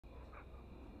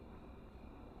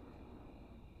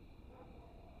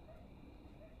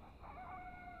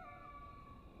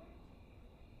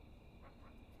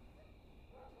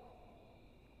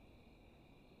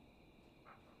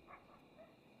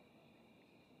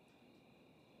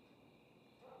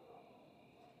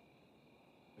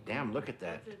Damn, look at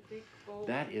that. That's a big bowl.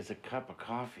 That is a cup of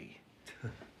coffee.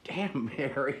 Damn,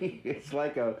 Harry. It's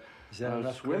like a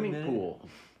swimming pool.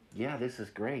 Yeah, this is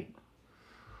great.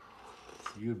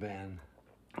 It's U-Ban.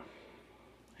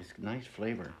 It's nice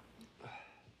flavor.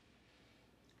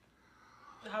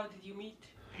 How did you meet?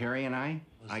 Harry and I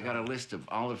got a list of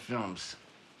all the films.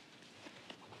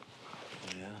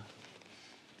 Yeah.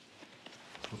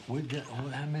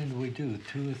 How many did we do?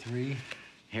 2 or 3?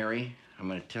 Harry, I'm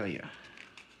going to tell you.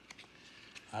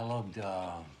 I loved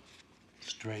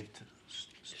Straight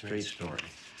Story.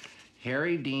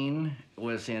 Harry Dean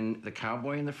was in The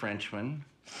Cowboy and the Frenchman,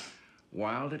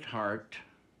 Wild at Heart,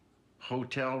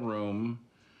 Hotel Room,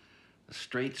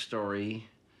 Straight Story,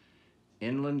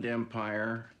 Inland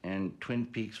Empire, and Twin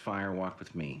Peaks Fire Walk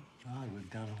with Me. Oh, we've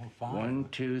done a whole 5. 1,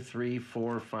 2, 3,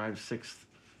 4, 5, 6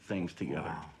 things together.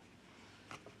 Wow.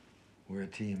 We're a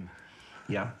team.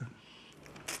 Yeah.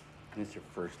 It's your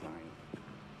first line.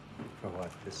 For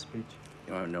what, this speech?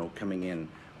 Oh, no, coming in.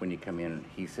 When you come in,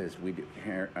 he says,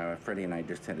 Freddie and I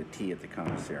just had a tea at the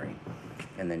commissary.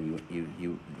 And then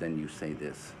you say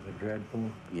this. The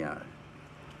dreadful? Yeah.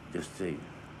 Just say.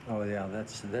 Oh, yeah,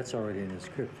 that's already in the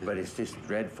script. But it's just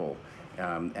dreadful.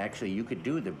 Actually, you could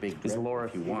do the big dreadful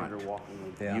if you want.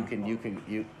 Yeah.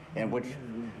 And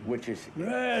which is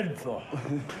dreadful.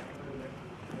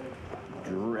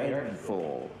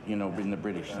 Dreadful, you know, in the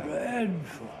British thing.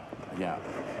 Dreadful. Yeah.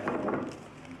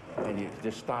 And it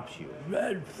just stops you.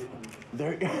 Dreadful.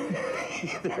 There,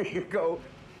 there you go.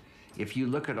 If you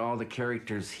look at all the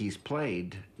characters he's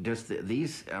played, just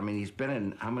these, I mean, he's been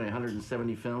in how many,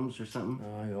 170 films or something?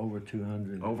 Over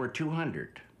 200. Over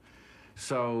 200.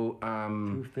 So,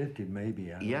 250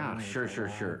 maybe. Yeah, sure.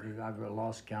 I've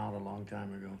lost count a long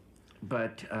time ago.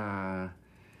 But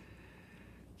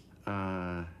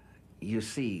you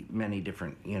see many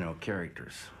different,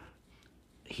 characters.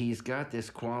 He's got this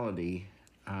quality.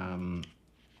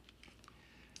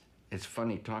 It's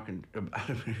funny talking about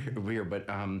him here, but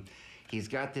he's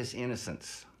got this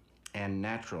innocence and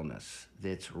naturalness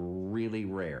that's really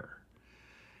rare.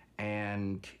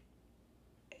 And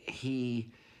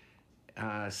he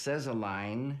says a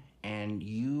line, and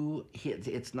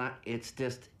it's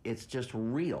just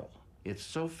real. It's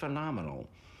so phenomenal.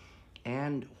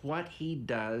 And what he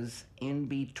does in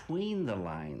between the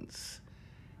lines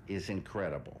is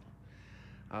incredible.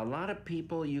 A lot of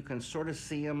people, you can sort of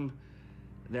see them,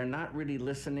 they're not really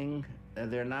listening,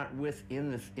 they're not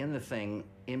in the thing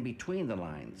in between the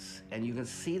lines. And you can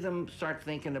see them start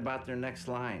thinking about their next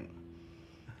line.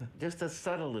 Just a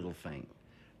subtle little thing.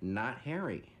 Not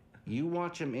Harry. You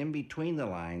watch him in between the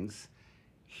lines,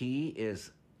 he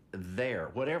is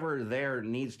there. Whatever there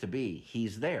needs to be,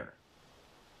 he's there.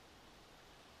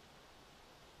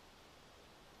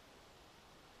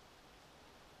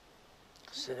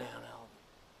 Sit down, Al.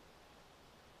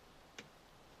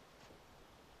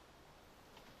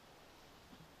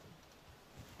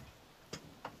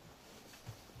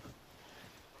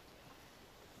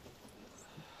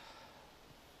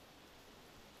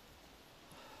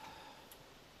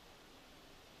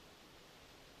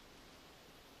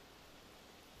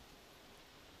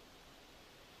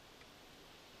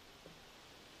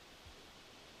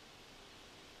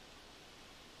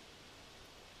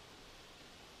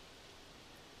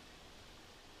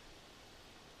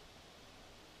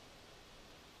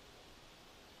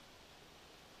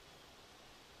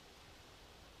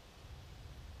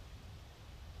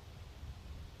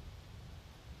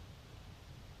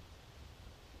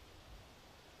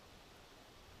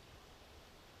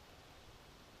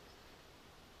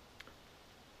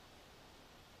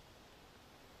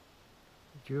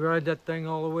 Did you ride that thing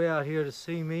all the way out here to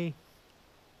see me?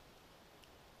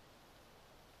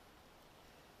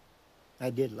 I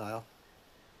did, Lyle.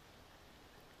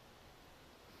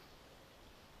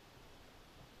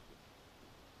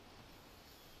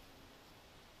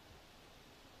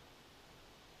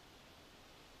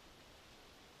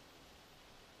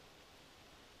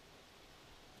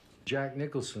 Jack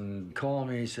Nicholson called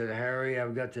me. He said, Harry,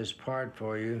 I've got this part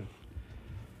for you.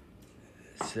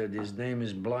 He said his name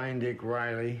is Blind Dick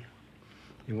Riley.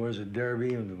 He wears a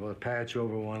derby with a patch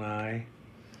over one eye.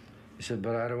 He said,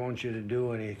 but I don't want you to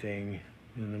do anything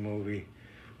in the movie.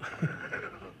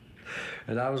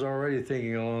 And I was already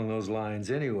thinking along those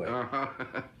lines anyway.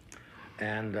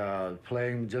 And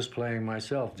just playing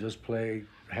myself, just play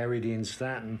Harry Dean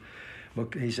Stanton.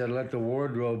 But he said, let the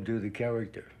wardrobe do the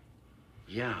character.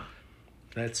 Yeah.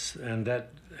 That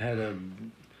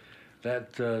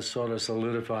sort of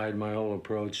solidified my whole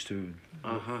approach to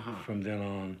from then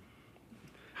on.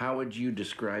 How would you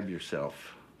describe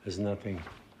yourself? There's nothing.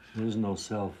 There's no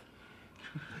self.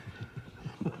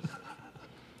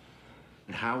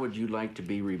 how would you like to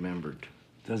be remembered?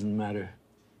 Doesn't matter.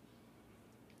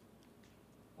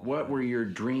 What were your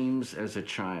dreams as a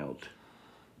child?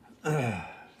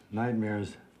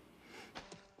 Nightmares.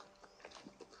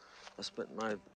 I spent my